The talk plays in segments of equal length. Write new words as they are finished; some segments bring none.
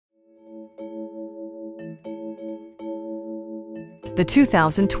the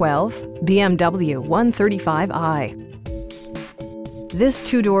 2012 BMW 135i. This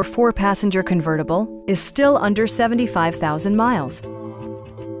two-door, four-passenger convertible is still under 75,000 miles.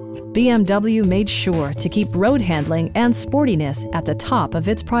 BMW made sure to keep road handling and sportiness at the top of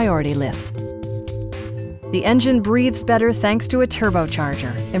its priority list. The engine breathes better thanks to a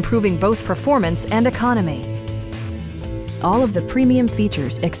turbocharger, improving both performance and economy. All of the premium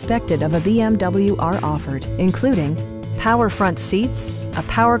features expected of a BMW are offered, including power front seats, a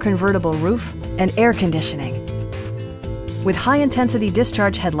power convertible roof, and air conditioning. With high-intensity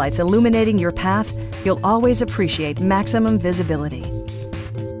discharge headlights illuminating your path, you'll always appreciate maximum visibility.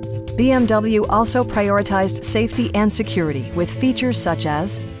 BMW also prioritized safety and security with features such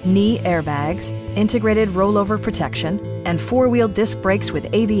as knee airbags, integrated rollover protection, and four-wheel disc brakes with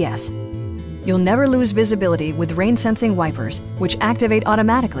ABS. You'll never lose visibility with rain-sensing wipers, which activate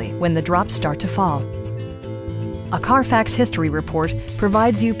automatically when the drops start to fall. A Carfax history report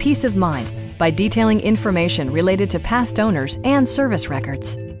provides you peace of mind by detailing information related to past owners and service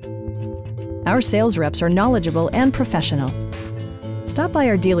records. Our sales reps are knowledgeable and professional. Stop by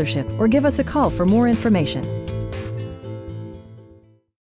our dealership or give us a call for more information.